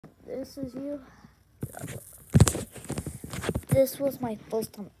This is you. This was my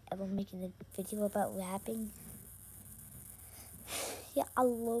first time ever making a video about rapping. Yeah, I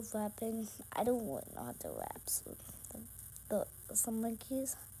love rapping. I don't want not to rap. So some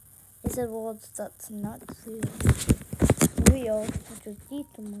monkeys, they said words that's not true. Real, because the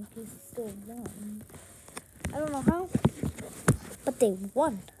monkeys still won. I don't know how, but they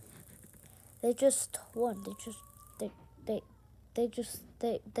won. They just won. They just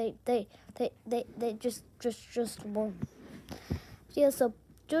won. Yeah, so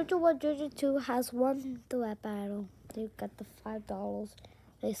Jojo 1, Jojo 2 has won the rap battle. They got the $5.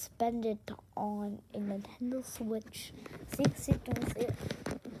 They spend it on a Nintendo Switch. See, don't see it.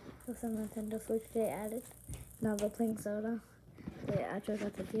 It's a Nintendo Switch they added. Now they're playing Soda. They actually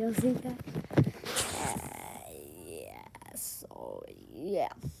got the DLC pack.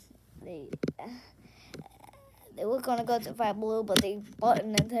 Yeah. They were gonna go to Five Blue, but they bought a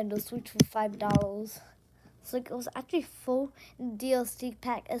Nintendo Switch for $5. So it was actually full DLC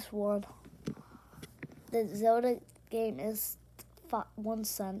pack as well. The Zelda game is 1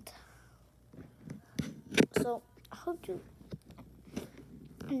 cent. So I hope you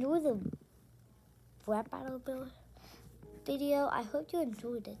enjoy the rap battle video. I hope you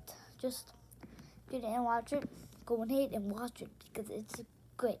enjoyed it. Just if you didn't watch it, go ahead and watch it because it's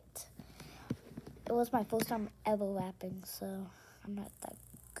great. It was my first time ever rapping, so I'm not that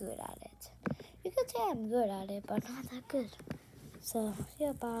good at it. You could say I'm good at it, but not that good. So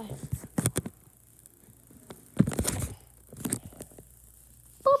yeah, bye.